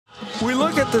we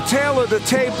look at the tail of the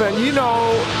tape, and you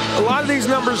know, a lot of these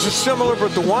numbers are similar,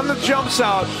 but the one that jumps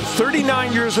out,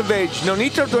 39 years of age,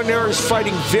 Nonito Donaire is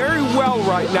fighting very well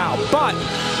right now. But,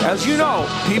 as you know,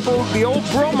 people, the old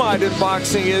bromide in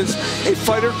boxing is a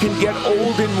fighter can get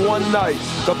old in one night.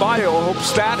 Gaballo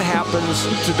hopes that happens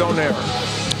to Donaire.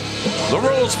 The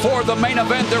rules for the main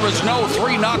event: there is no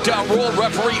 3 knockdown rule.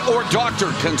 Referee or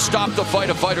doctor can stop the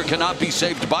fight. A fighter cannot be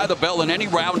saved by the bell in any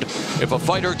round. If a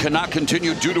fighter cannot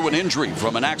continue due to an injury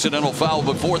from an accidental foul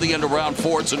before the end of round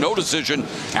 4, it's a no decision.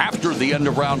 After the end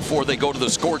of round 4, they go to the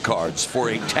scorecards for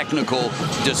a technical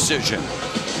decision.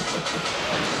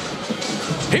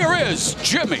 Here is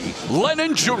Jimmy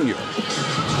Lennon Jr.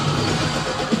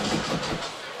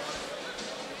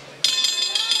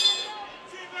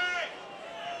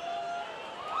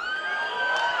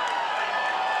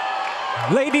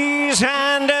 Ladies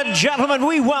and gentlemen,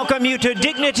 we welcome you to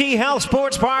Dignity Health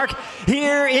Sports Park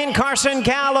here in Carson,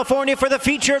 California for the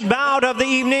featured bout of the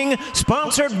evening,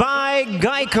 sponsored by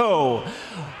Geico.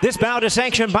 This bout is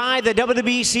sanctioned by the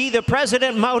WBC, the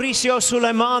president Mauricio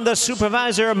Suleiman, the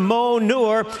supervisor Mo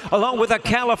Noor, along with the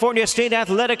California State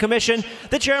Athletic Commission.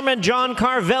 The chairman John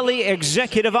Carvelli,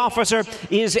 executive officer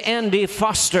is Andy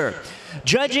Foster.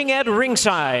 Judging at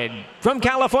ringside, from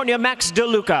California, Max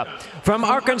DeLuca. From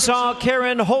Arkansas,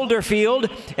 Karen Holderfield.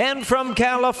 And from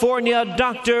California,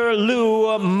 Dr.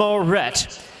 Lou Moret.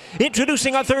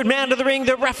 Introducing our third man to the ring,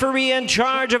 the referee in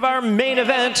charge of our main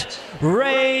event,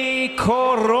 Ray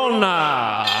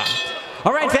Corona.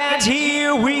 All right, fans,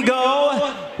 here we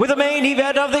go with the main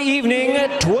event of the evening,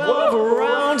 12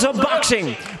 rounds of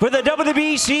boxing for the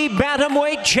WBC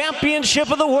Bantamweight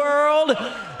Championship of the World.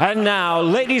 And now,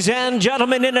 ladies and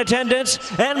gentlemen in attendance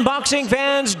and boxing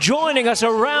fans joining us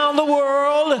around the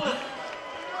world,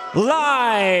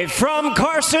 live from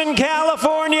Carson,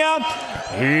 California,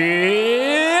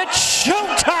 it's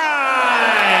showtime!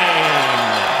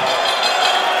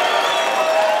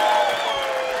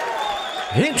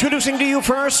 Introducing to you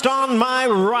first on my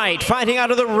right, fighting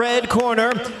out of the red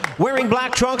corner, wearing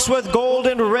black trunks with gold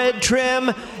and red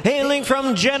trim, hailing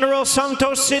from General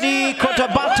Santos City,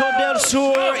 Cotabato del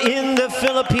Sur in the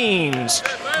Philippines.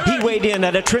 He weighed in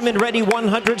at a trim and ready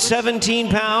 117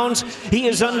 pounds. He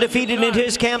is undefeated in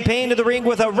his campaign to the ring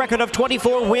with a record of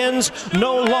 24 wins,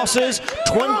 no losses,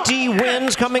 20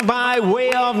 wins coming by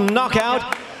way of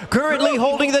knockout. Currently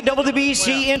holding the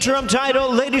WBC interim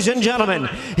title, ladies and gentlemen,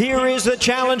 here is the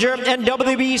challenger and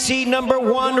WBC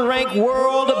 #1 ranked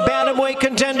world bantamweight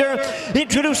contender,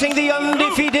 introducing the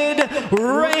undefeated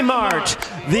Reymart,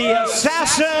 the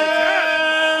Assassin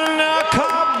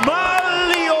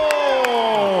Gaballo.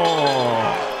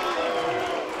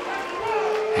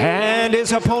 And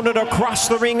his opponent across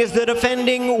the ring is the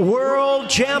defending world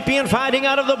champion, fighting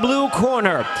out of the blue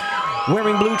corner.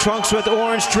 Wearing blue trunks with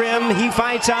orange trim, he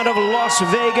fights out of Las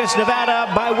Vegas,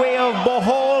 Nevada, by way of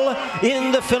Bohol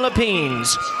in the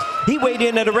Philippines. He weighed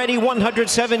in at a ready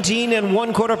 117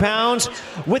 1/4 pounds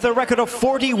with a record of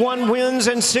 41 wins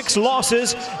and 6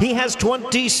 losses. He has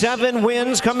 27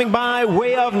 wins coming by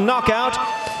way of knockout.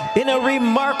 In a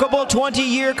remarkable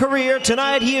 20-year career,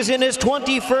 tonight he is in his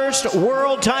 21st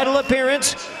world title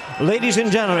appearance. Ladies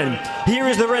and gentlemen, here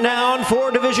is the renowned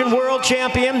 4-division world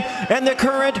champion and the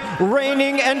current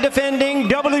reigning and defending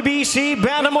WBC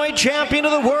Bantamweight Champion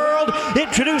of the world,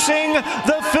 introducing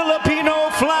the Filipino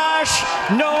Flash,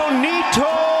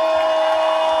 Nonito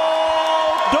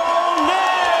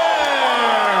Donaire.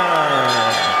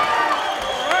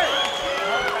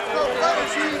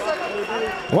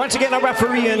 Once again, a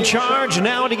referee in charge,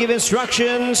 now to give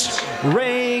instructions,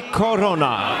 Ray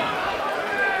Corona.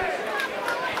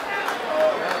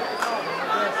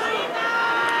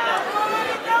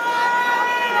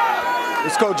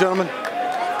 Let's go, gentlemen.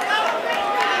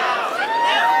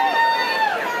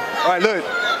 All right, look.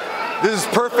 This is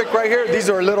perfect right here. These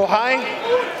are a little high.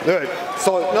 Good.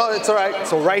 So, no, it's all right.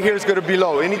 So right here is going to be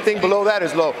low. Anything below that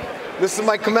is low. This is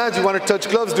my command. You want to touch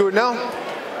gloves, do it now.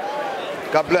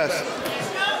 God bless.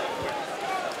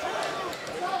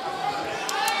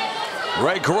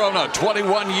 Ray Corona,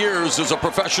 21 years as a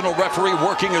professional referee,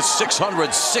 working his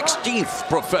 616th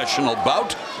professional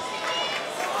bout.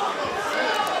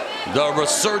 The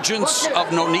resurgence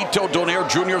of Nonito Donaire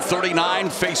Jr., 39,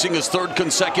 facing his 3rd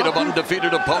consecutive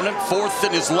undefeated opponent, 4th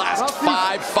in his last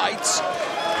 5 fights.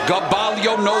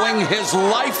 Gaballo knowing his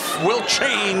life will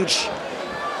change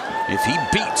if he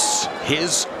beats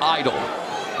his idol.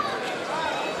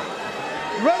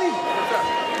 Ready?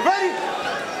 Ready?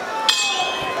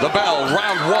 The bell,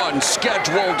 round 1,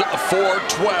 scheduled for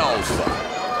 12.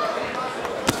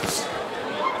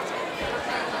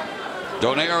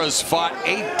 Donaire has fought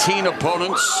 18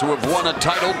 opponents who have won a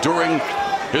title during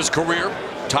his career,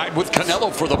 tied with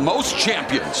Canelo for the most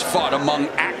champions fought among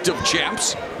active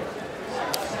champs.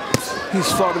 He's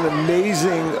fought an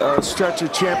amazing stretch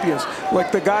of champions,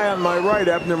 like the guy on my right,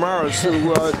 Abner Maris,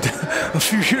 who a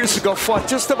few years ago fought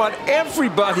just about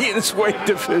everybody in his weight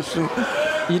division.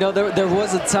 You know, there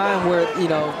was a time where, you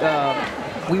know,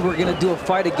 we were going to do a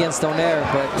fight against Donaire,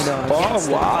 but, you know,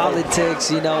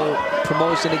 politics, you know,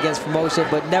 promotion against promotion,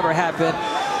 but never happened.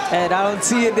 And I don't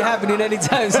see it happening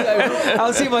anytime soon. I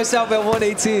don't see myself at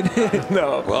 118.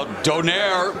 No. Well,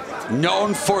 Donaire,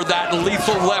 known for that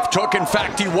lethal left hook. In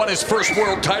fact, he won his first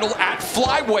world title at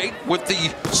flyweight with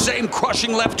the same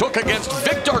crushing left hook against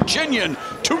Vic Darchinyan,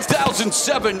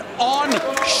 2007 on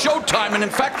Showtime. And in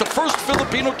fact, the first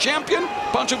Filipino champion,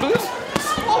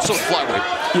 also flyweight.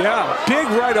 Yeah, big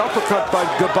right uppercut by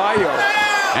Gaballo.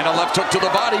 And a left hook to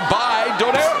the body by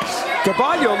Donaire.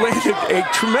 Gaballo landed a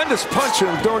tremendous punch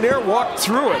and Donaire walked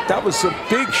through it. That was a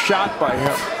big shot by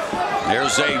him.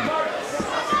 There's a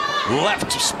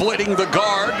left splitting the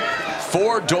guard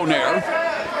for Donaire.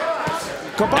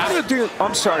 Gaballo doing,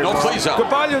 I'm sorry. No, please.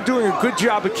 Gaballo doing a good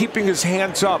job of keeping his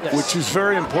hands up, which is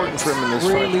very important for him in this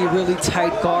fight. Really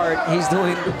tight guard. He's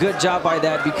doing a good job by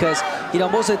that because, you know,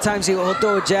 most of the times he'll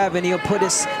throw a jab and he'll put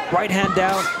his right hand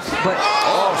down. But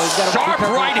sharp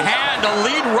right hand, a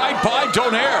lead right by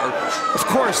Donaire. Of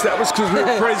course, that was because we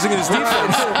were praising his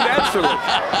defense. Naturally.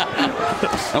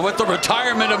 And with the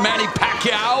retirement of Manny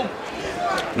Pacquiao,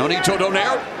 Nonito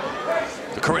Donaire,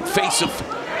 the current face of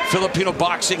Filipino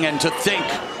boxing, and to think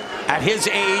at his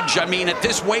age, I mean, at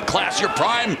this weight class, your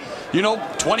prime, you know,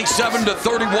 27 to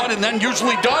 31 and then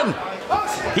usually done.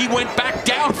 He went back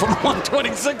down from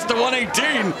 126 to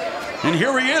 118. And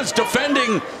here he is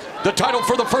defending the title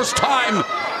for the first time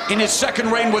in his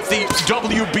second reign with the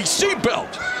WBC belt.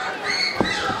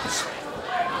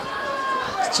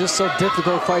 It's just so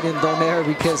difficult fighting Donaire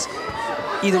because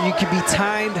either you could be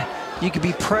timed, you could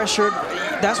be pressured.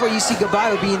 That's why you see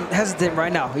Gaballo being hesitant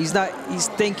right now. He's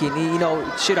thinking, you know,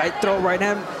 should I throw right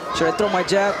hand? Should I throw my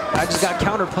jab? I just got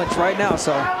counterpunched right now,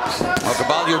 so. Well,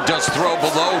 Gaballo does throw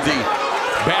below the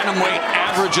bantamweight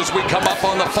average as we come up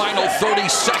on the final 30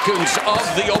 seconds of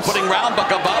the opening round, but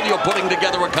Gaballo putting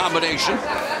together a combination.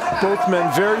 Both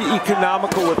men very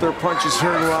economical with their punches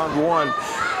here in round one.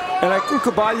 And I think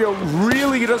Gaballo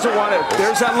really doesn't want it.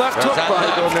 There's that left hook by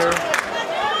Donaire.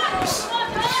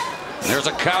 There's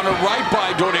a counter right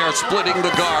by Donaire, splitting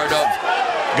the guard of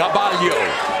Gaballo.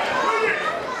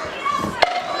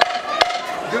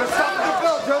 Gonna stop the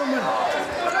belt, gentlemen.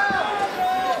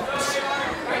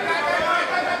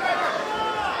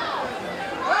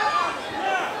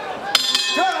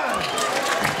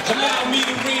 Allow me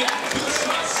to reintroduce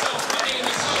myself. My name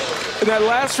is In that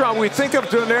last round, we think of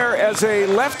Donaire as a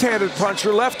left-handed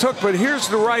puncher, left hook, but here's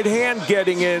the right hand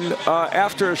getting in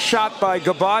after a shot by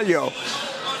Gaballo.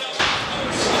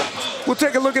 We'll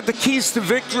take a look at the keys to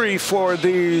victory for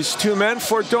these two men.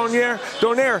 For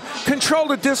Donaire, control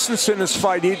the distance in this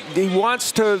fight. He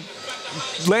wants to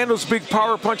land those big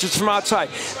power punches from outside.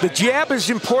 The jab is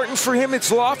important for him.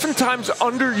 It's oftentimes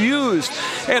underused.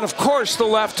 And of course, the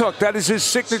left hook. That is his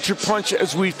signature punch,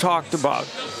 as we've talked about.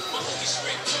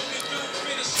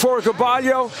 For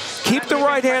Gaballo, keep the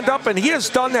right hand up, and he has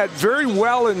done that very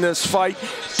well in this fight.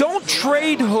 Don't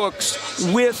trade hooks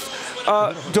with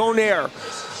Donaire.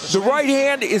 The right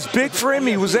hand is big for him.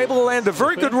 He was able to land a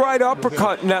very good right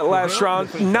uppercut in that last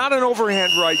round. Not an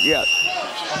overhand right yet.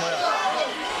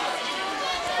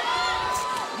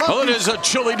 Well, it is a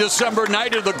chilly December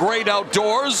night of the great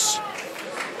outdoors.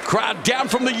 Crowd down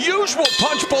from the usual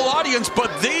punch bowl audience,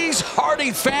 but these hardy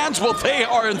fans, well, they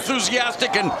are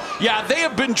enthusiastic, and yeah, they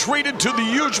have been treated to the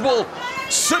usual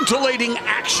scintillating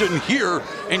action here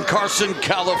in Carson,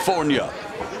 California.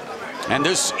 And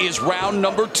this is round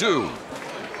number 2.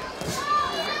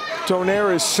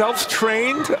 Donaire is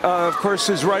self-trained. Of course,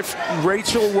 his wife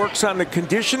Rachel works on the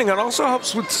conditioning and also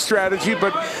helps with strategy,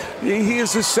 but he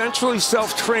is essentially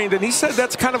self-trained, and he said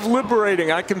that's kind of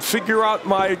liberating. I can figure out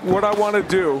what I want to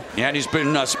do. Yeah, and he's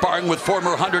been sparring with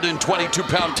former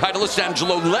 122-pound titleist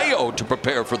Angelo Leo to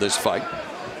prepare for this fight.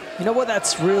 You know what?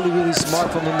 That's really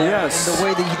smart from him there. Yes. And the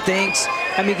way that he thinks.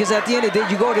 I mean, because at the end of the day,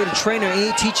 you go to the trainer and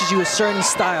he teaches you a certain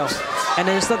style. And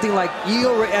there's something like, you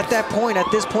already, at this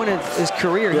point in his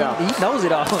career, he knows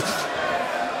it all.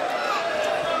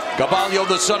 Gaballo,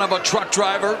 the son of a truck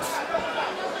driver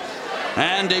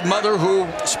and a mother who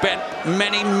spent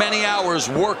many hours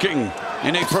working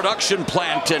in a production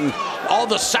plant, and all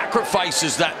the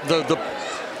sacrifices that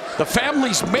the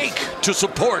families make to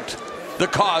support the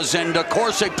cause, and of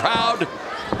course a proud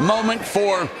moment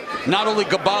for not only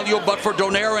Gaballo, but for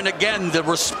Donaire. And again, the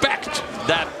respect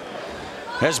that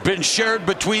has been shared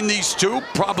between these two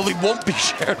probably won't be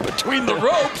shared between the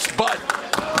ropes, but...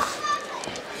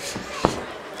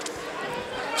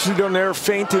 See Donaire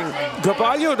feinting.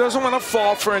 Gaballo doesn't want to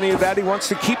fall for any of that. He wants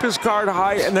to keep his guard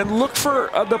high and then look for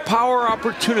the power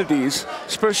opportunities,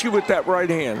 especially with that right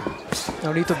hand.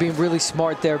 Nonito being really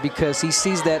smart there because he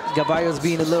sees that Gaballo's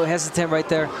being a little hesitant right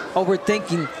there,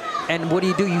 overthinking. And what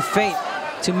do? You feint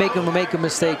to make him make a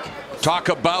mistake. Talk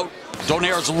about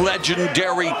Donaire's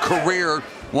legendary career.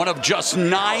 One of just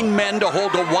 9 men to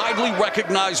hold a widely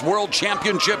recognized world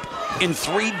championship in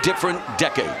 3 different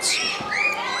decades.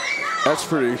 That's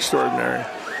pretty extraordinary.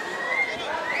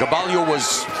 Gaballo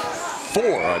was 4,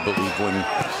 I believe, when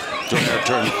Donaire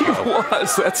turned pro.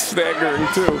 That's staggering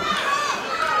too.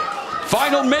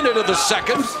 Final minute of the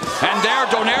second, and there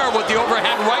Donaire with the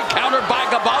overhand right countered by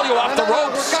Gaballo off the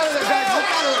ropes.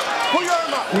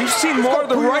 We've seen more of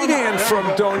the right hand from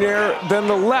Donaire than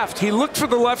the left. He looked for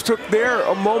the left hook there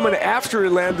a moment after he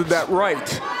landed that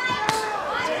right.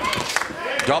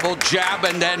 Double jab,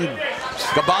 and then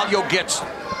Gaballo gets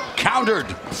countered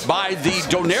by the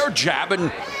Donaire jab,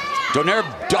 and Donaire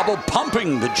double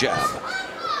pumping the jab.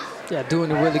 Yeah,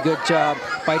 doing a really good job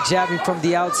by jabbing from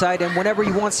the outside, and whenever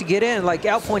he wants to get in, like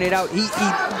Al pointed out, he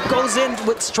goes in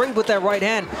straight with that right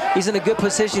hand. He's in a good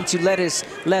position to let his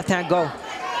left hand go.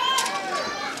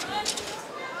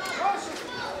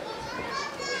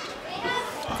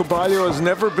 Gaballo has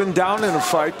never been down in a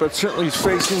fight, but certainly he's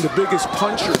facing the biggest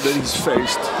puncher that he's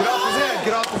faced. Get off his head,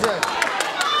 get off his head.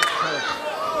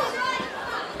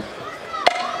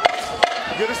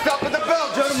 You're gonna stop at the bell,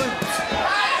 gentlemen.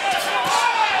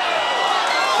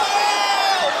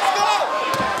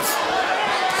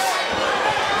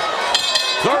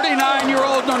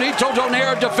 39-year-old Nonito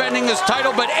Donaire defending his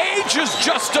title, but age is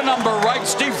just a number, right,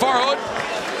 Steve Farhood?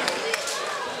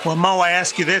 Well, Mo, I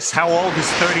ask you this, how old is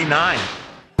 39?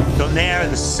 Donaire,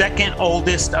 the 2nd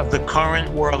oldest of the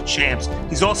current world champs.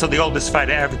 He's also the oldest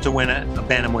fighter ever to win a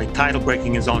Bantamweight title,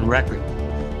 breaking his own record.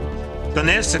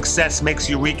 Donaire's success makes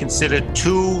you reconsider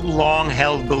 2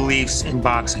 long-held beliefs in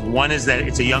boxing. One is that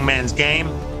it's a young man's game,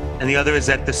 and the other is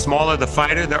that the smaller the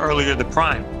fighter, the earlier the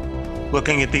prime.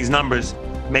 Looking at these numbers,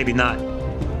 maybe not.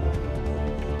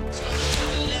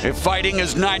 If fighting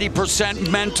is 90%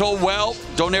 mental, well,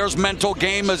 Donaire's mental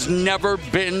game has never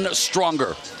been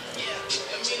stronger.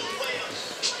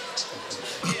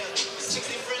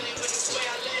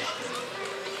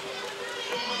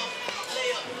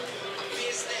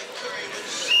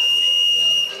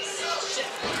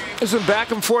 There's some back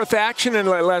and forth action in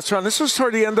the last round. This was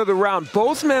toward the end of the round.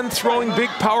 Both men throwing big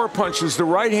power punches. The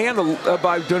right hand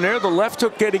by Donaire, the left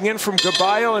hook getting in from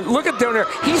Gaballo. And look at Donaire.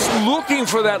 He's looking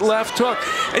for that left hook.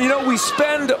 And you know, we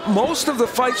spend most of the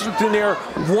fights with Donaire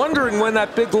wondering when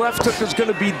that big left hook is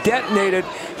going to be detonated.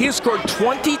 He has scored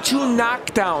 22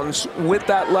 knockdowns with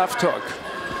that left hook.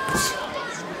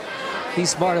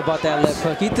 He's smart about that left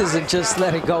hook. He doesn't just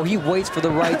let it go. He waits for the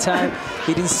right time.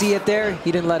 He didn't see it there.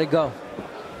 He didn't let it go.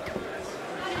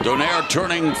 Donaire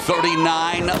turning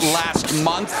 39 last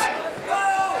month.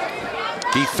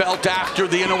 He felt after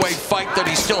the Inoue fight that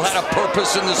he still had a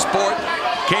purpose in the sport.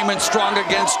 Came in strong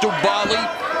against Dubali.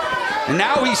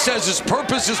 Now he says his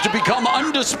purpose is to become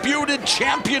undisputed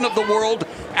champion of the world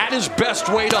at his best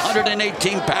weight,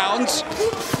 118 pounds.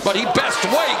 But he best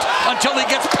wait until he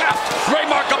gets past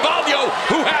Reymart Gaballo,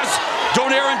 who has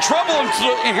Donaire in trouble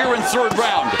here in 3rd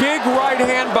round. Big right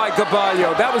hand by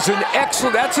Gaballo. That was an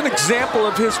excellent, that's an example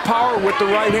of his power with the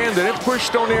right hand, and it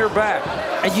pushed Donaire back.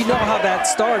 And you know how that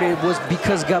started was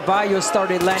because Gaballo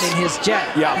started landing his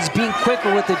jab. Yeah. He's being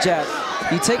quicker with the jab.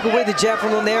 You take away the jab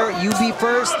from Donaire, you be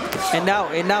first, and now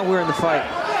we're in the fight.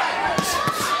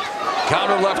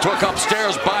 Counter left hook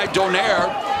upstairs by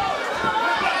Donaire.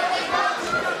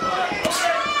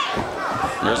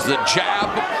 There's the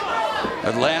jab.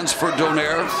 It lands for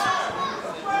Donaire.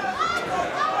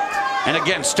 And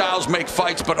again, styles make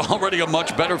fights, but already a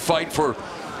much better fight for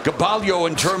Gaballo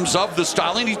in terms of the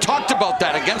styling. He talked about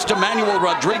that against Emmanuel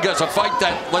Rodriguez, a fight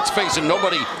that, let's face it,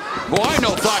 nobody who I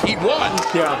know thought he won.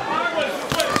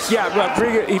 Yeah,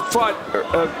 Rodriguez, he fought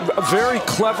a very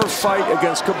clever fight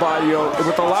against Gaballo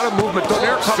with a lot of movement.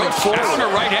 Donaire coming forward. Counter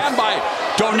right hand by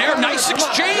Donaire. Nice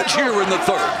exchange here in the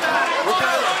 3rd.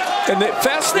 And the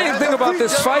fascinating thing about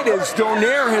this fight is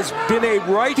Donaire has been a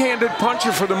right-handed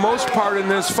puncher for the most part in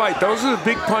this fight. Those are the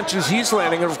big punches he's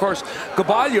landing. And, of course,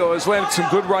 Gaballo has landed some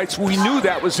good rights. We knew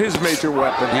that was his major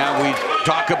weapon. Yeah, we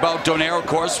talk about Donaire, of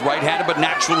course, right-handed, but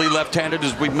naturally left-handed,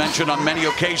 as we've mentioned on many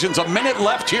occasions. A minute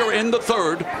left here in the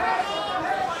 3rd.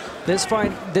 This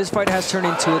fight has turned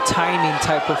into a timing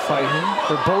type of fight.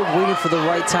 They're both waiting for the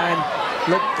right time.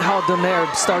 Look how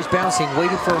Donaire starts bouncing,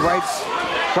 waiting for the right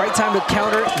time to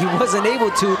counter. He wasn't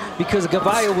able to because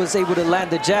Gaballo was able to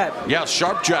land the jab. Yeah,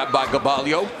 sharp jab by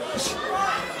Gaballo.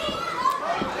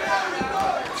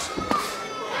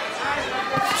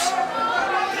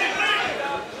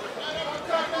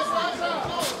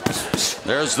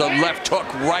 There's the left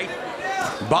hook right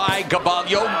by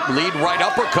Gaballo. Lead right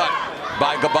uppercut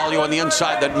by Gaballo on the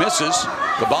inside that misses.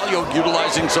 Gaballo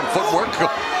utilizing some footwork.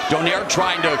 Donaire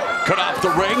trying to cut off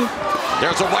the ring.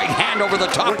 There's a right hand over the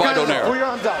top by Donaire.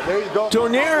 There you go.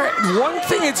 Donaire, one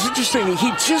thing that's interesting,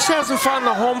 he just hasn't found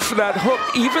the home for that hook,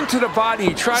 even to the body.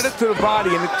 He tried it to the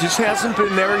body, and it just hasn't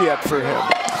been there yet for him.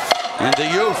 And the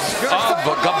youth of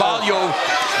Gaballo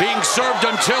being served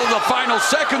until the final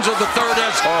seconds of the third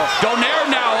as Donaire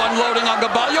now unloading on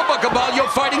Gaballo, but Gaballo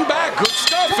fighting back. Good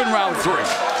stuff in round 3.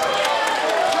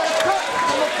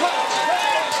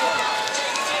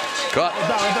 Cut.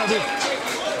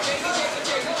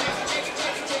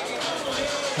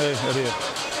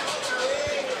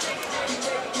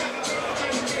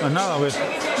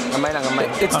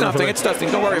 It's nothing, it's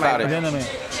nothing. Don't worry about it.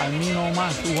 I need no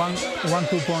más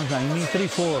 1-2 punch. I need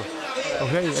 3-4.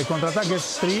 Okay, a contraataque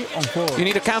is 3 on 4. You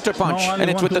need a counter punch, and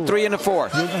it's with the 3 and the 4.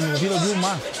 And you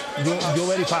más. You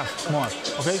very fast, more.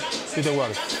 Okay, with the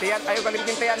work.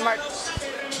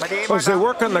 As they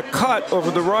work on the cut over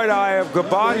the right eye of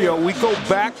Gaballo, we go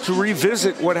back to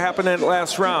revisit what happened in the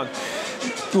last round.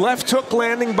 Left hook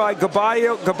landing by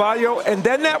Gaballo, and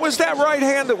then that was that right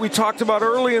hand that we talked about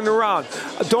early in the round.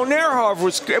 Donaire, however,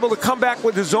 was able to come back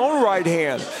with his own right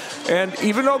hand. And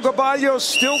even though Gaballo's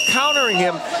still countering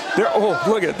him,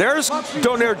 look at, there's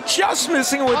Donaire just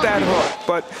missing with that hook.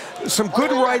 But some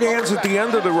good right hands at the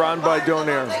end of the round by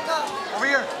Donaire. Over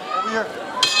here, over here.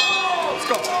 Let's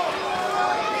go.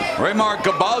 Reymart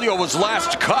Gaballo was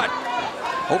last cut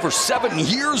over 7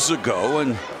 years ago,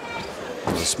 and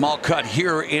a small cut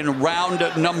here in round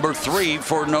number 3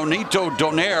 for Nonito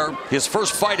Donaire, his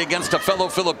first fight against a fellow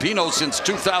Filipino since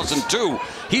 2002.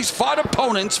 He's fought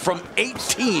opponents from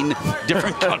 18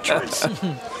 different countries.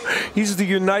 He's the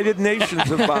United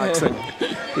Nations of boxing.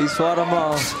 He's fought them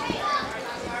all.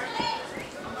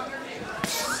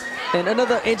 And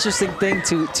another interesting thing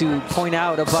to point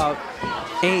out about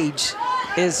age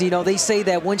is, you know, they say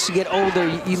that once you get older,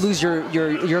 you lose your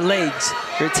legs,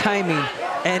 your timing,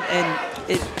 and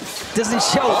it doesn't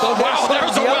show. Oh, wow,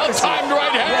 there's a well-timed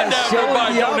right hand down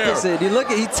by Donaire. You look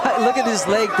at his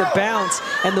leg, the bounce,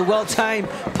 and the well-timed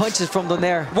punches from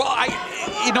Donaire. Well,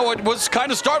 you know, it was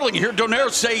kind of startling to hear Donaire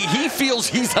say he feels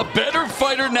he's a better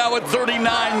fighter now at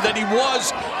 39 than he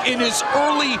was in his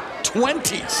early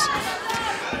 20s.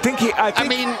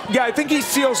 I think he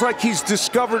feels like he's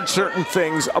discovered certain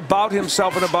things about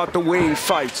himself and about the way he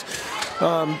fights.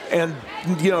 And,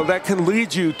 you know, that can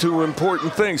lead you to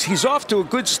important things. He's off to a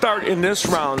good start in this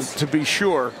round, to be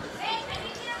sure.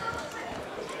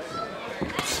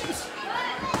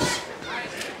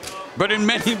 But in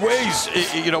many ways,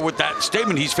 you know, with that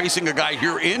statement, he's facing a guy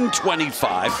here in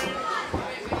 25.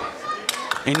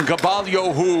 In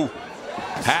Gaballo, who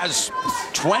has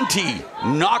 20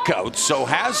 knockouts, so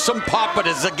has some pop, but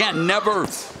has, again, never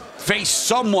faced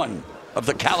someone of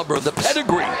the caliber, the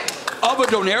pedigree of a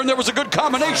Donaire, and there was a good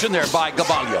combination there by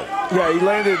Gaballo. Yeah, he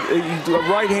landed, the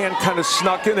right hand kind of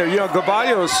snuck in there. You know,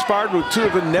 Gaballo has sparred with 2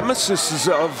 of the nemesis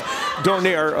of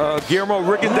Donaire, Guillermo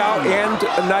Rigondeaux and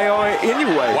Naoya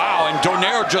Inoue. Wow, and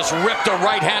Donaire just ripped a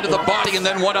right hand to the body and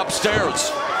then went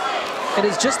upstairs. And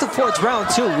it's just the 4th round,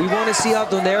 too. We want to see how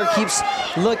Donaire keeps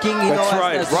looking, you know,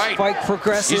 as the fight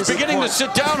progresses. He's beginning to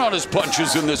sit down on his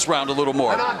punches in this round a little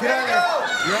more.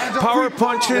 Power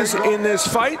punches in this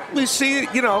fight. We see,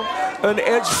 you know, an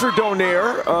edge for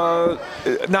Donaire.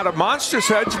 Not a monstrous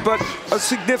edge, but a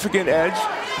significant edge.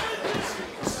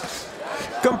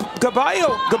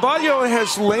 Gaballo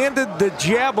has landed the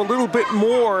jab a little bit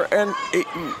more, and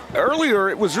earlier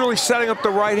it was really setting up the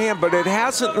right hand, but it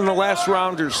hasn't in the last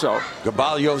round or so.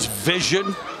 Gaballo's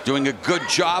vision, doing a good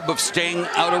job of staying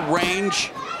out of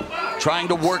range, trying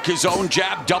to work his own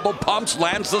jab, double pumps,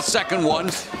 lands the second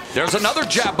one. There's another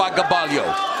jab by Gaballo.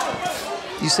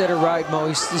 You said it right, Mo.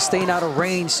 He's staying out of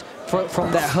range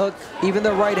from that hook, even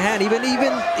the right hand, even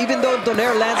though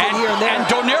Donaire lands it here and there. And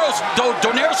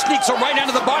Donaire sneaks a right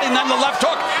hand to the body and then the left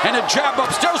hook and a jab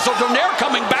upstairs. So Donaire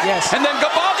coming back, and then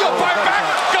Gaballo fight back.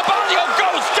 Gaballo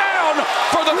goes down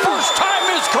for the first time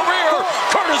in his career,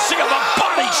 courtesy of a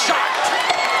body shot.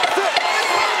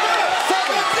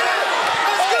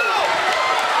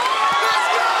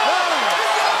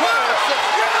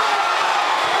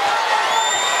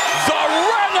 The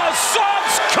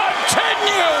Renaissance cut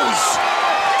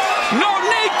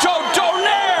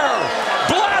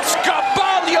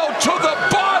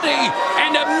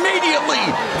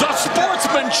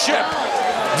championship.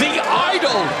 The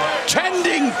idol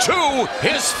tending to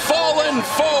his fallen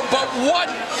foe, but what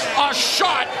a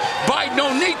shot by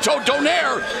Nonito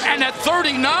Donaire. And at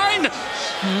 39,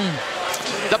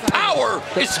 the power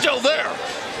is still there.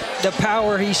 The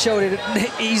power, he showed it.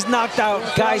 He's knocked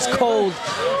out guys cold.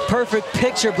 Perfect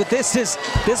picture, but this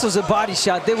was a body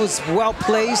shot. It was well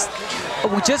placed.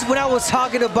 Just when I was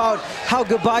talking about how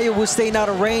Gaballo was staying out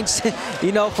of range,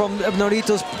 you know, from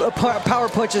Nonito's power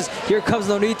punches, here comes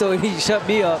Nonito and he shut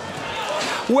me up.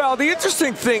 Well, the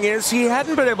interesting thing is he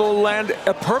hadn't been able to land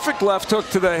a perfect left hook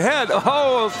to the head.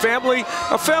 Oh, a family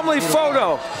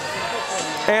photo.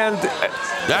 And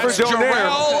that's for Donaire,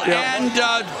 Jarrell and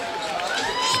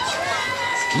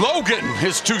Logan,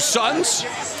 his two sons.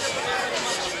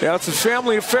 Yeah, it's a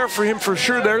family affair for him for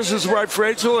sure. There's his wife,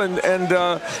 Rachel, and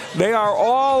they are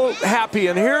all happy.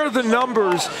 And here are the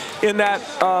numbers in that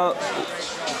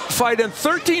fight. And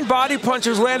 13 body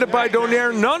punches landed by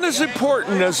Donaire, none as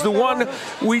important as the one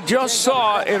we just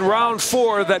saw in round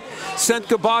 4 that sent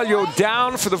Gaballo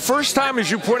down for the first time,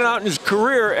 as you pointed out, in his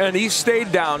career, and he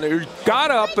stayed down. He got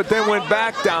up, but then went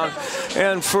back down.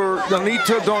 And for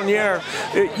Nonito Donaire,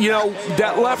 you know,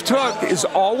 that left hook is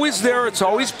always there. It's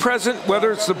always present,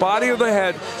 whether it's the body or the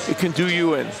head. It can do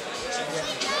you in.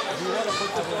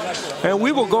 And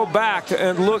we will go back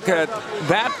and look at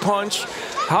that punch,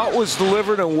 how it was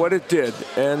delivered and what it did.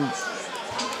 And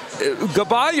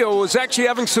Gaballo was actually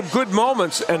having some good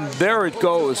moments, and there it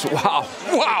goes. Wow.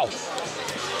 Wow.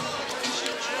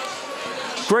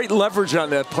 Great leverage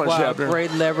on that punch, wow, Abner.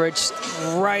 Great leverage,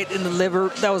 right in the liver.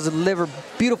 That was a liver,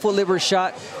 beautiful liver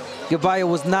shot. Gaballo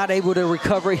was not able to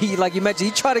recover. He, like you mentioned,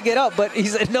 he tried to get up, but he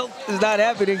said, nope, it's not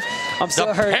happening. I'm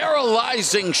still hurt. The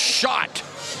paralyzing shot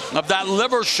of that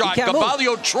liver shot.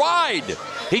 Gaballo tried.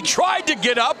 He tried to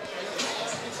get up.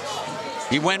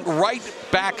 He went right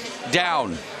back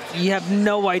down. You have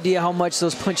no idea how much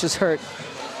those punches hurt.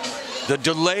 The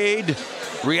delayed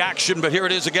reaction, but here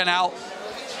it is again, Al.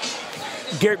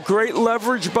 Get great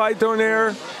leverage by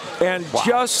Donaire, and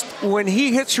just when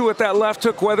he hits you with that left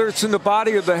hook, whether it's in the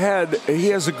body or the head, he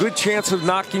has a good chance of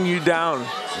knocking you down.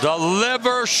 The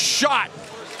liver shot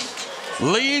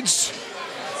leads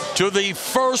to the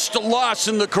first loss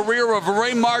in the career of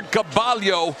Reymart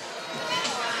Gaballo.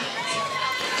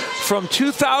 From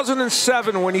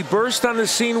 2007, when he burst on the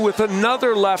scene with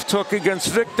another left hook against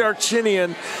Vic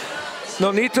Darchinyan,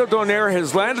 Nonito Donaire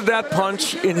has landed that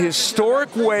punch in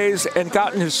historic ways and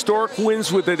gotten historic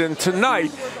wins with it. And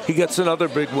tonight, he gets another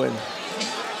big win.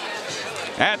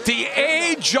 At the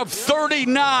age of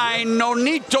 39,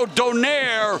 Nonito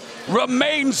Donaire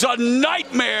remains a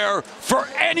nightmare for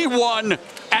anyone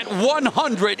at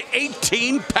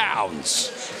 118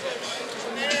 pounds.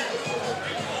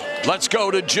 Let's go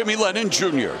to Jimmy Lennon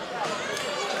Jr.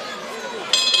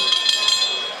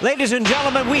 Ladies and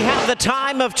gentlemen, we have the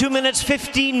time of 2 minutes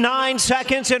 59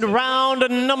 seconds in round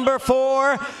number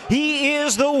 4. He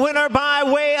is the winner by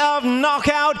way of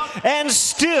knockout and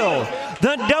still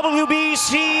the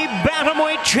WBC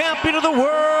Bantamweight Champion of the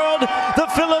world, the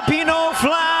Filipino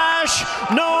Flash,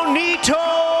 Nonito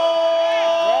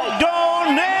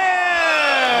Donaire.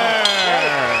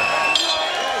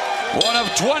 One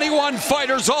of 21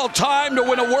 fighters all time to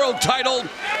win a world title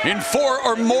in 4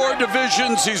 or more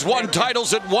divisions. He's won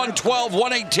titles at 112,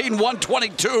 118,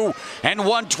 122, and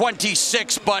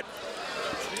 126, but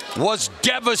was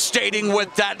devastating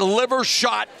with that liver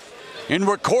shot in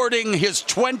recording his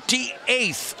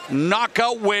 28th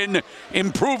knockout win,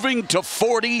 improving to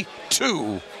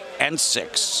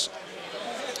 42-6.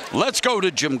 Let's go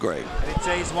to Jim Gray. It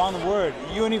says one word,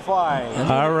 unify.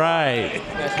 All right.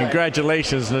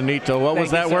 Congratulations, Nonito. What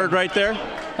was that word right there?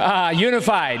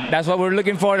 Unified. That's what we're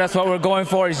looking for. That's what we're going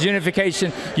for, is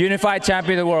unification. Unified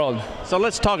champion of the world. So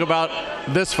let's talk about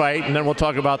this fight, and then we'll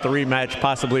talk about the rematch,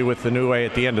 possibly with the New Way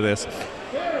at the end of this.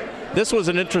 This was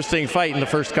an interesting fight in the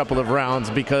first couple of rounds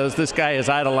because this guy has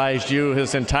idolized you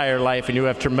his entire life, and you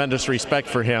have tremendous respect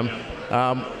for him.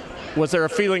 Was there a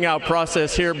feeling out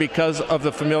process here because of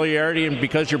the familiarity and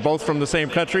because you're both from the same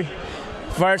country?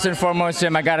 First and foremost,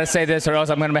 Jim, I gotta say this, or else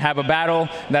I'm gonna have a battle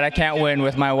that I can't win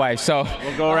with my wife. So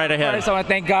we'll go right ahead. First, I want to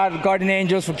thank God, guardian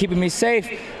angels, for keeping me safe.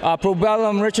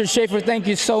 Probellum, Richard Schaefer, thank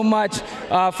you so much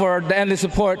for the endless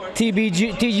support.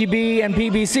 TGB and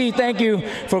PBC, thank you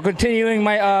for continuing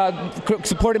my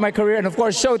supporting my career, and of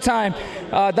course Showtime,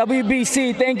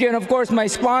 WBC, thank you, and of course my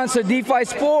sponsor, DeFi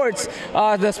Sports,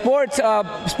 the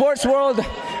sports world.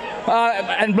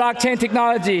 and blockchain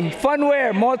technology.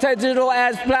 Funware, multi-digital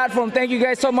ads platform. Thank you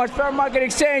guys so much. Fair market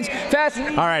exchange. Fast.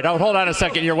 All right, hold on a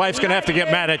second. Your wife's going to have to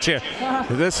get mad at you.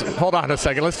 Hold on a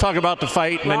second. Let's talk about the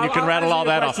fight, and then you can rattle all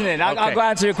that off. I'll go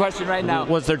answer your question right now.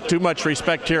 Was there too much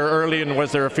respect here early, and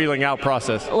was there a feeling out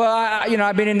process? Well,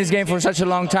 I've been in this game for such a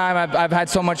long time. I've had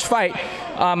so much fight.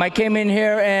 I came in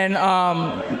here and,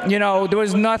 there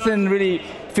was nothing really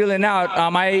feeling out.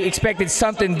 I expected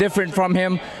something different from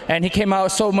him, and he came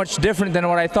out so much different than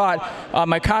what I thought.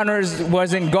 My counters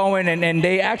wasn't going, and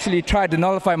they actually tried to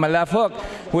nullify my left hook,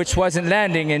 which wasn't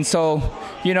landing. And so,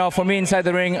 for me inside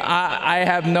the ring, I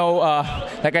have no,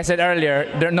 like I said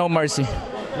earlier, there's no mercy.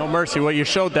 No mercy. Well, you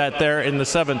showed that there in the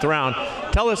 7th round.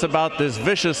 Tell us about this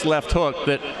vicious left hook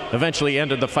that eventually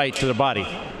ended the fight to the body.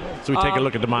 So we take a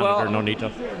look at the monitor,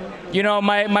 Nonito.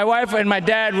 My wife and my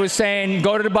dad was saying,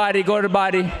 go to the body,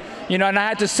 and I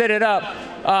had to set it up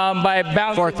by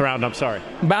bouncing. 4th round, I'm sorry.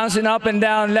 Bouncing up and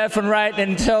down, left and right,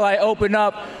 until I opened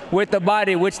up with the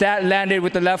body, which that landed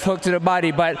with the left hook to the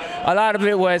body. But a lot of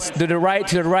it was to the right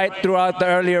throughout the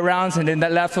earlier rounds, and then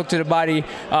that left hook to the body,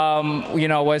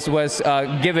 was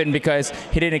given because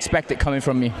he didn't expect it coming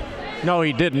from me. No,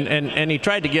 he didn't, and he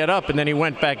tried to get up, and then he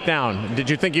went back down. Did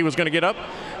you think he was going to get up?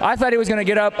 I thought he was going to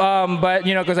get up, but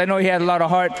because I know he had a lot of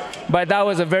heart. But that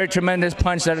was a very tremendous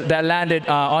punch that landed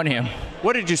on him.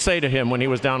 What did you say to him when he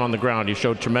was down on the ground? You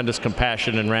showed tremendous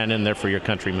compassion and ran in there for your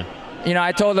countrymen.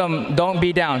 I told him, don't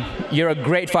be down. You're a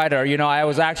great fighter. I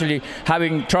was actually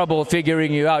having trouble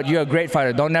figuring you out. You're a great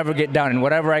fighter. Don't never get down. And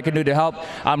whatever I can do to help,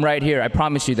 I'm right here. I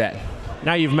promise you that.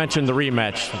 Now you've mentioned the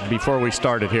rematch before we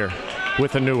started here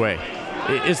with Inoue.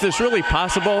 Is this really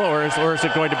possible, or is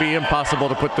it going to be impossible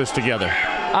to put this together?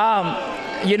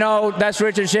 That's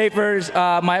Richard Schaefer's,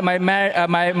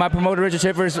 my promoter Richard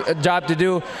Schaefer's job to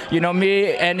do.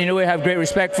 Me and Inoue have great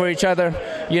respect for each other,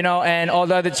 and all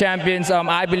the other champions.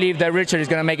 I believe that Richard is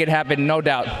going to make it happen, no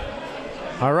doubt.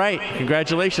 All right,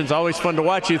 congratulations. Always fun to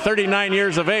watch you. 39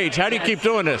 years of age. How do you keep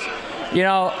doing this?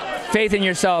 Faith in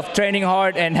yourself, training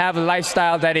hard, and have a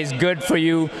lifestyle that is good for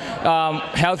you.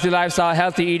 Healthy lifestyle,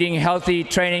 healthy eating, healthy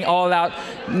training, all out.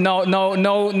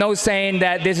 No saying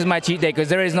that this is my cheat day, because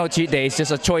there is no cheat day. It's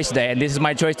just a choice day, and this is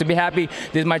my choice to be happy.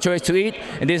 This is my choice to eat,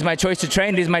 and this is my choice to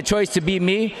train. This is my choice to be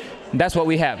me. That's what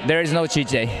we have. There is no cheat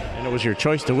day. And it was your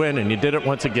choice to win, and you did it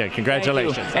once again.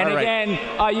 Congratulations. And again,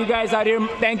 you guys out here,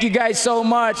 thank you guys so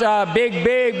much.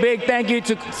 Big thank you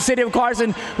to the city of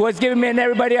Carson, who has given me and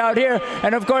everybody out here.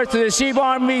 And of course to the Sheep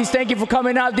Armies, thank you for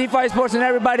coming out. DeFi Sports and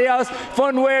everybody else.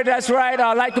 Funware, that's right.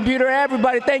 Light Computer,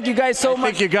 everybody. Thank you guys so much.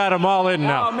 I think you got them all in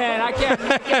now. Oh man, I can't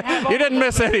have all. You didn't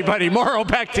miss anybody. Morrow,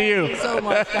 back to you. Thank you so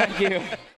much. Thank you.